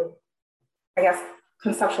forms of, I guess,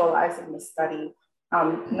 conceptualizing the study,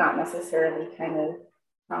 not necessarily kind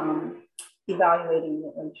of evaluating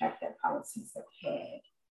the impact that policies have had.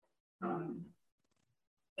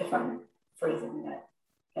 If I'm phrasing that.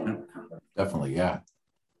 Definitely, yeah.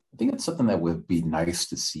 I think it's something that would be nice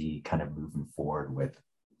to see kind of moving forward with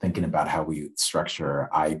thinking about how we structure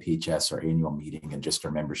IAPHS, our annual meeting, and just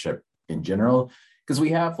our membership in general. Because we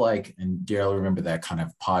have like, and Daryl, remember that kind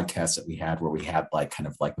of podcast that we had where we had like kind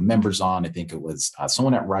of like members on, I think it was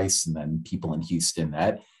someone at Rice and then people in Houston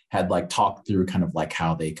that had like talked through kind of like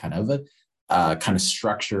how they kind of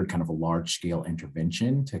structured kind of a large scale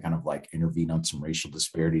intervention to kind of like intervene on some racial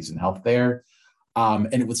disparities in health there.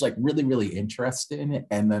 And it was like really, really interesting.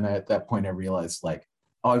 And then at that point I realized like,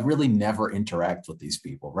 oh, I really never interact with these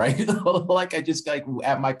people, right? Like I just like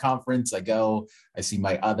at my conference, I see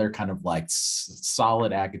my other kind of like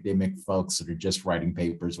solid academic folks that are just writing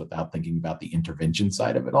papers without thinking about the intervention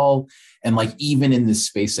side of it all. And like, even in this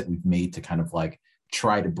space that we've made to kind of like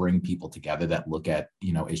try to bring people together that look at,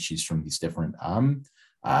 you know, issues from these different,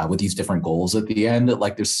 with these different goals at the end,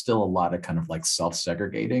 like there's still a lot of kind of like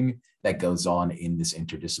self-segregating that goes on in this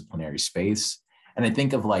interdisciplinary space. And I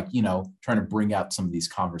think of like, you know, trying to bring out some of these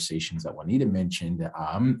conversations that Juanita mentioned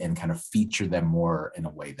and kind of feature them more in a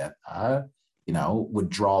way that, you know, would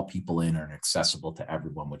draw people in or accessible to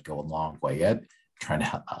everyone would go a long way at trying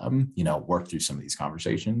to, you know, work through some of these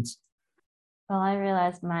conversations. Well, I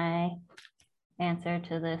realized my answer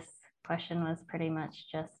to this question was pretty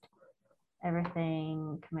much just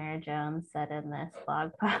everything Kamara Jones said in this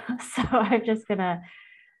blog post. So I'm just gonna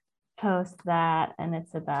post that, and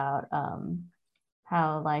it's about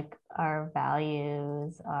how like our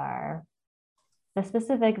values are the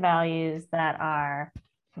specific values that are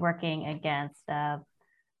working against a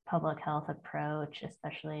public health approach,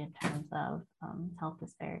 especially in terms of health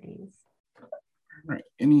disparities. Right.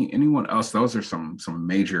 Anyone else? Those are some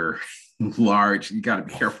major, large. You got to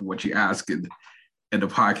be careful what you ask in the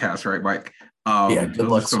podcast, right, Mike? Yeah. Good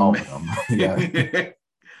luck solving them. Yeah.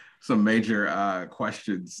 Some major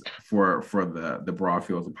questions for the broad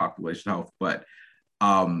fields of population health. But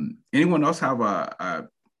anyone else have a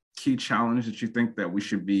key challenge that you think that we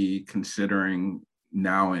should be considering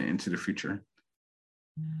now and into the future?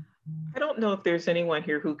 I don't know if there's anyone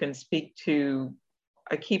here who can speak to.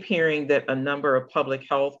 I keep hearing that a number of public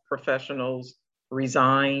health professionals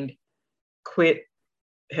resigned,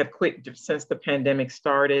 have quit since the pandemic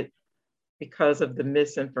started because of the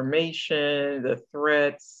misinformation, the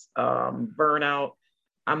threats, burnout.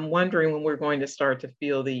 I'm wondering when we're going to start to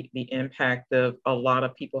feel the impact of a lot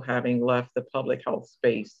of people having left the public health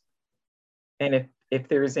space. And if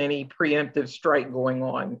there's any preemptive strike going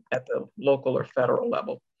on at the local or federal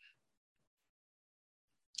level.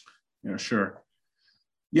 Yeah, sure.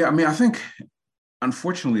 Yeah, I mean, I think,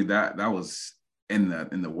 unfortunately, that was in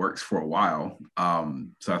the works for a while.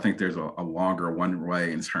 So I think there's a longer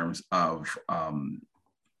runway in terms of,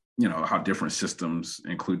 you know, how different systems,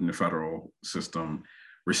 including the federal system,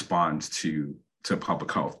 responds to public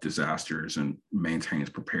health disasters and maintains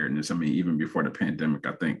preparedness. I mean, even before the pandemic,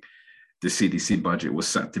 I think the CDC budget was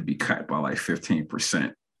set to be cut by like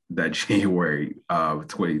 15% that January of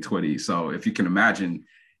 2020. So if you can imagine,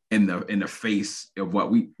 in the face of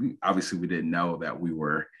what we obviously we didn't know that we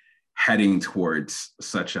were heading towards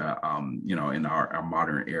such a you know, in our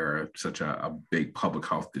modern era, such a big public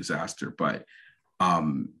health disaster. But I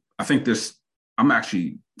think I'm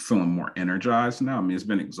actually feeling more energized now. I mean, it's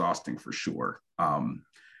been exhausting for sure.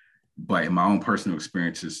 But in my own personal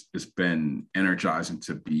experiences, it's been energizing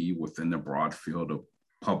to be within the broad field of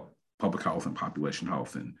public health and population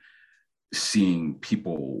health, and seeing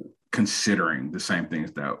people considering the same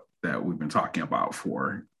things that we've been talking about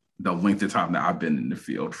for the length of time that I've been in the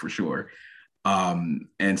field, for sure.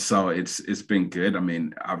 And so it's been good. I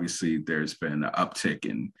mean, obviously there's been an uptick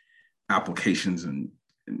in applications and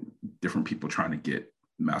different people trying to get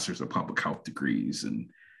Masters of Public Health degrees and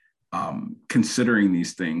considering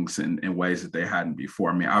these things in ways that they hadn't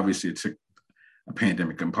before. I mean, obviously it took a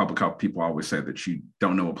pandemic, and public health people always say that you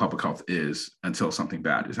don't know what public health is until something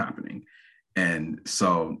bad is happening. And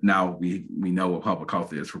so now we know what public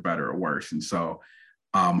health is, for better or worse. And so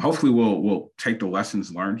hopefully we'll take the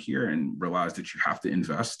lessons learned here and realize that you have to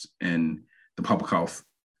invest in the public health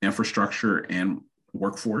infrastructure and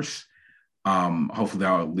workforce. Hopefully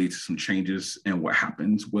that will lead to some changes in what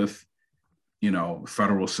happens with,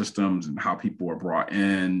 federal systems and how people are brought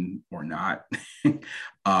in or not,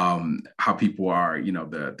 how people are,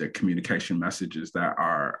 the communication messages that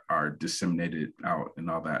are disseminated out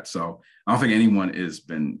and all that. So I don't think anyone has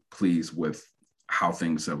been pleased with how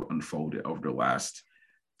things have unfolded over the last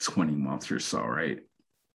 20 months or so, right?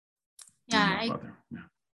 Yeah,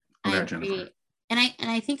 I agree. And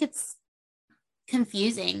I think it's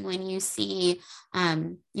confusing when you see,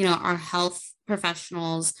 our health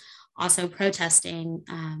professionals also protesting,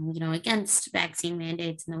 against vaccine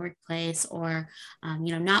mandates in the workplace or,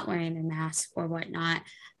 not wearing their mask or whatnot.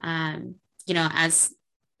 As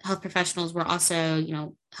health professionals, we're also,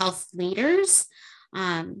 health leaders.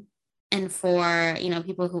 And for,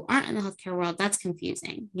 people who aren't in the healthcare world, that's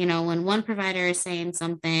confusing. When one provider is saying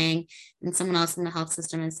something and someone else in the health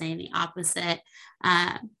system is saying the opposite,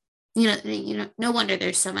 no wonder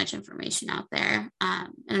there's so much information out there.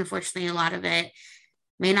 And unfortunately, a lot of it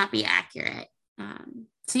may not be accurate.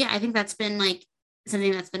 So yeah, I think that's been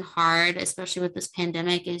something that's been hard, especially with this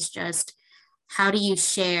pandemic, is just how do you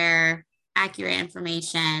share accurate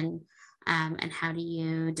information and how do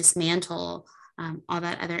you dismantle all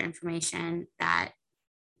that other information that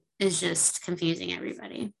is just confusing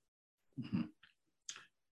everybody. Mm-hmm.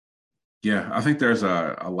 Yeah, I think there's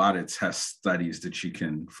a lot of test studies that you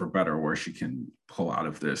can, for better or worse, you can pull out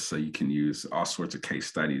of this. So you can use all sorts of case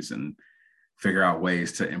studies and figure out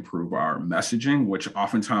ways to improve our messaging, which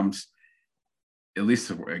oftentimes, at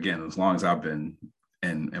least again, as long as I've been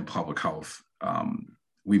in public health,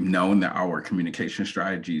 we've known that our communication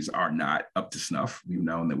strategies are not up to snuff. We've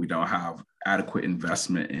known that we don't have adequate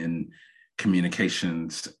investment in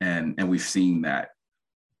communications, and we've seen that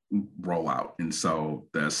roll out. And so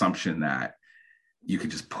the assumption that you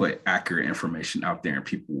could just put accurate information out there and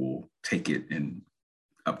people will take it and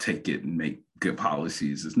uptake it and make good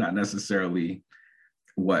policies is not necessarily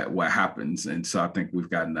what happens. And so I think we've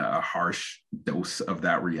gotten a harsh dose of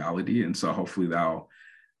that reality. And so hopefully that'll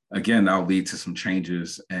lead to some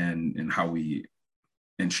changes in how we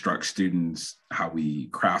instruct students, how we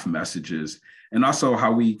craft messages, and also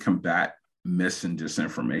how we combat mis and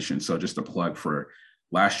disinformation. So just a plug for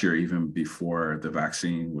last year, even before the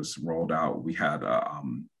vaccine was rolled out, we had a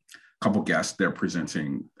couple guests there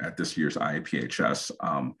presenting at this year's IAPHS.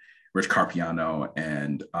 Rich Carpiano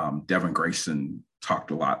and Devin Grayson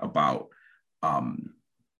talked a lot about,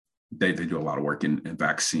 they do a lot of work in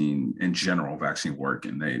vaccine, in general vaccine work,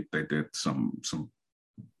 and they did some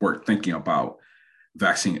work thinking about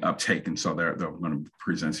vaccine uptake. And so they're going to be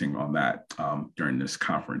presenting on that during this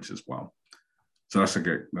conference as well. So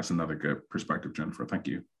that's another good perspective, Jennifer. Thank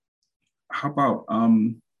you. How about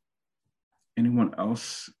anyone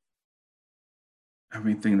else have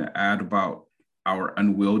anything to add about our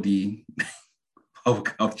unwieldy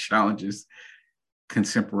public health challenges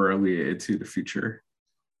contemporarily into the future?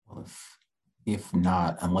 Well, if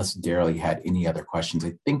not, unless Daryl had any other questions,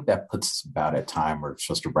 I think that puts us about at time. We're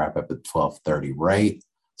supposed to wrap up at 12:30, right?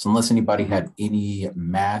 So unless anybody had any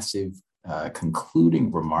massive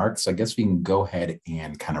concluding remarks, I guess we can go ahead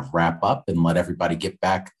and kind of wrap up and let everybody get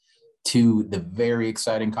back to the very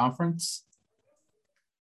exciting conference.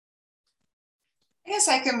 I guess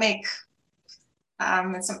I can make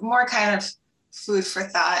some more kind of food for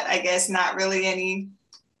thought, I guess, not really any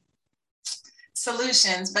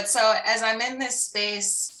solutions. But so as I'm in this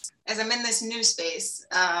space, as I'm in this new space,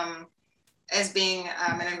 as being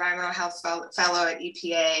an environmental health fellow at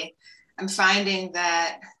EPA, I'm finding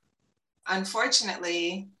that,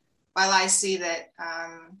 unfortunately, while I see that,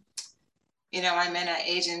 I'm in an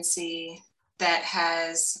agency that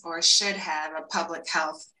has or should have a public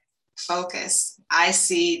health focus, I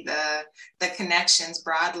see the connections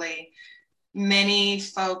broadly. Many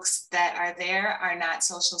folks that are there are not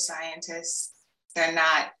social scientists. They're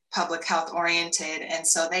not public health oriented. And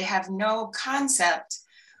so they have no concept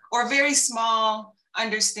or very small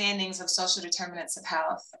understandings of social determinants of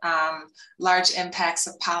health, large impacts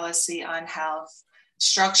of policy on health,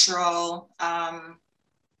 structural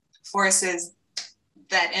forces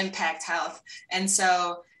that impact health. And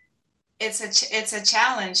so it's a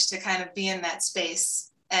challenge to kind of be in that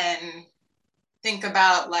space and think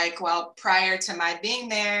about like, well, prior to my being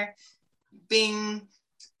there, being,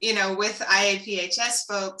 you know, with IAPHS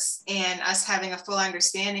folks and us having a full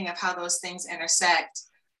understanding of how those things intersect.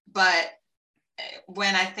 But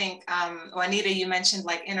when I think, Juanita, you mentioned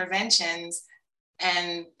like interventions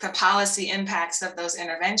and the policy impacts of those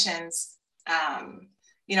interventions,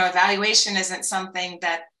 you know, evaluation isn't something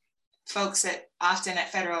that folks often at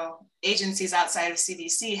federal agencies outside of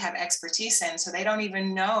CDC have expertise in, so they don't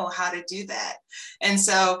even know how to do that. And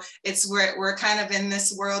so we're kind of in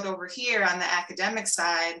this world over here on the academic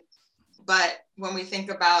side, but when we think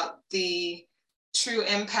about the true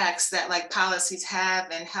impacts that like policies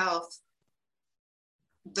have in health,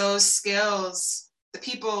 those skills, the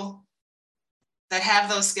people that have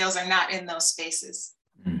those skills are not in those spaces.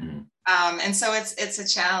 And so it's a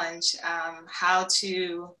challenge, how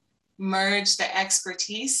to merge the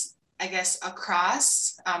expertise, I guess,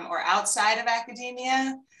 across or outside of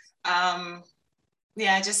academia.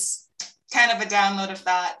 Yeah, just kind of a download of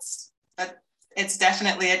thoughts, but it's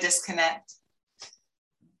definitely a disconnect.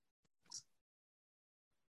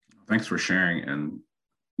 Thanks for sharing. And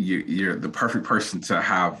you're the perfect person to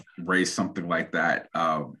have raised something like that,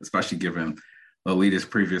 especially given Lolita's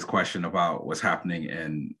previous question about what's happening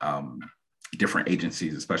in different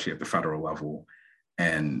agencies, especially at the federal level,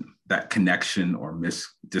 and that connection or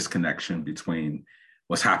disconnection between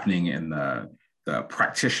what's happening in the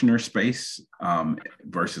practitioner space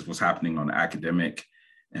versus what's happening on the academic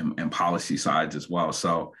and policy sides as well.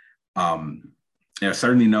 So yeah,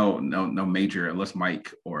 certainly no major, unless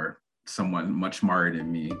Mike or someone much smarter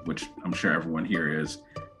than me, which I'm sure everyone here is,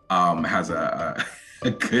 has a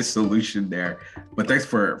good solution there. But thanks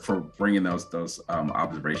for bringing those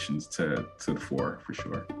observations to the fore, for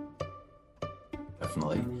sure.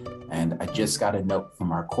 Definitely. And I just got a note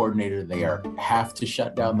from our coordinator. They have to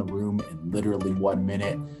shut down the room in literally 1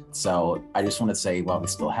 minute. So I just want to say, while we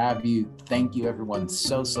still have you, thank you everyone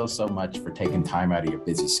so much for taking time out of your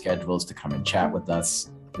busy schedules to come and chat with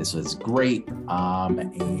us. This was great.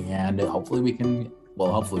 And hopefully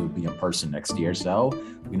we'll be in person next year, so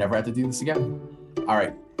we never have to do this again. All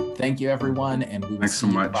right. Thank you, everyone. And we will see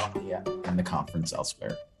you probably in the conference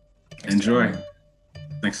elsewhere. Enjoy.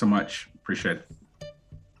 Thanks so much. Appreciate it.